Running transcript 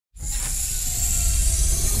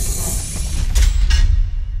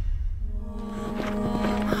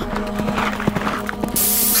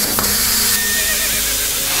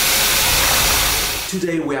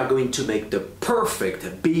are going to make the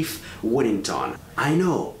perfect beef Wellington. I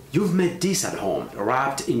know you've made this at home,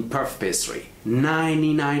 wrapped in puff pastry.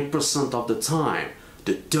 99% of the time,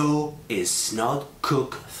 the dough is not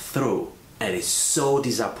cooked through, and it's so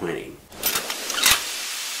disappointing.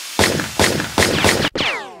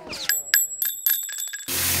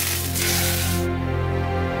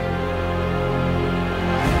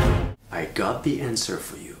 I got the answer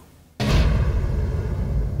for you.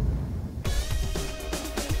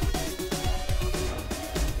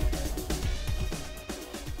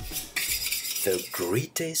 The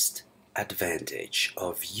greatest advantage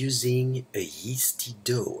of using a yeasty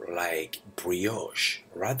dough like brioche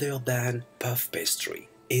rather than puff pastry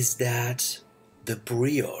is that the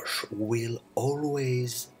brioche will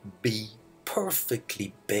always be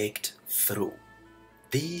perfectly baked through.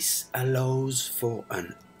 This allows for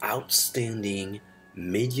an outstanding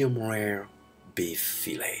medium-rare beef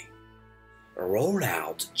fillet. Roll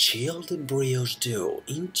out chilled brioche dough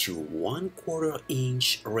into 1/4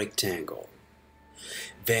 inch rectangle.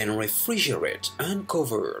 Then refrigerate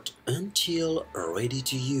uncovered until ready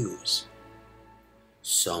to use.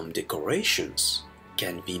 Some decorations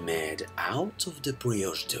can be made out of the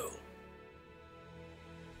brioche dough.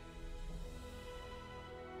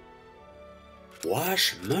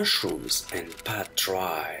 Wash mushrooms and pat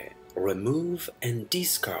dry. Remove and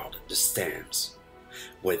discard the stems.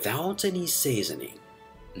 Without any seasoning,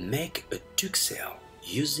 make a duxelle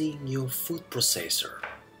using your food processor,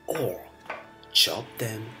 or chop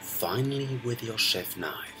them finely with your chef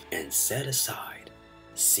knife and set aside.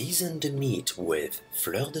 Season the meat with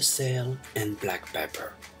fleur de sel and black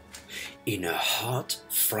pepper. In a hot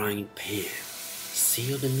frying pan,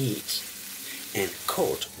 sear the meat and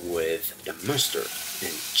coat with the mustard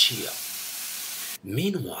and chill.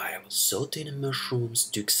 Meanwhile, saute the mushrooms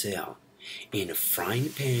duxelle in a frying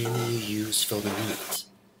pan you use for the meat.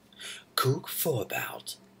 Cook for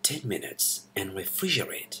about 10 minutes and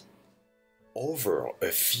refrigerate. Over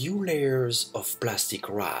a few layers of plastic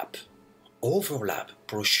wrap, overlap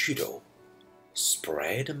prosciutto.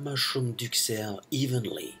 Spread the mushroom duxelle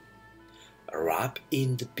evenly. Wrap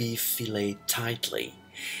in the beef fillet tightly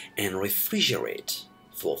and refrigerate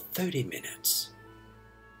for 30 minutes.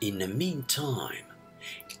 In the meantime,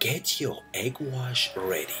 get your egg wash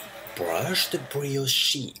ready. Brush the brioche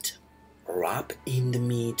sheet. Wrap in the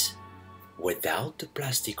meat without the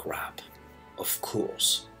plastic wrap, of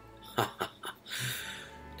course.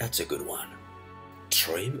 That's a good one.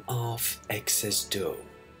 Trim off excess dough.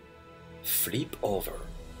 Flip over.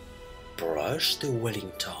 Brush the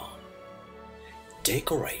Wellington.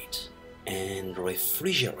 Decorate and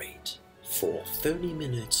refrigerate for 30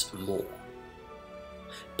 minutes more.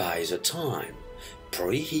 By the time,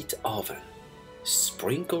 preheat oven.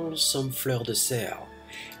 Sprinkle some fleur de sel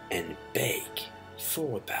and bake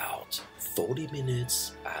for about 40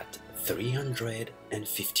 minutes at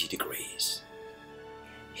 350 degrees.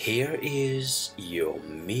 Here is your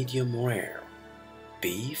medium rare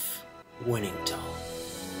beef Wellington.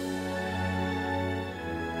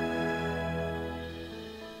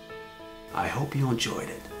 I hope you enjoyed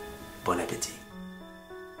it. Bon appétit.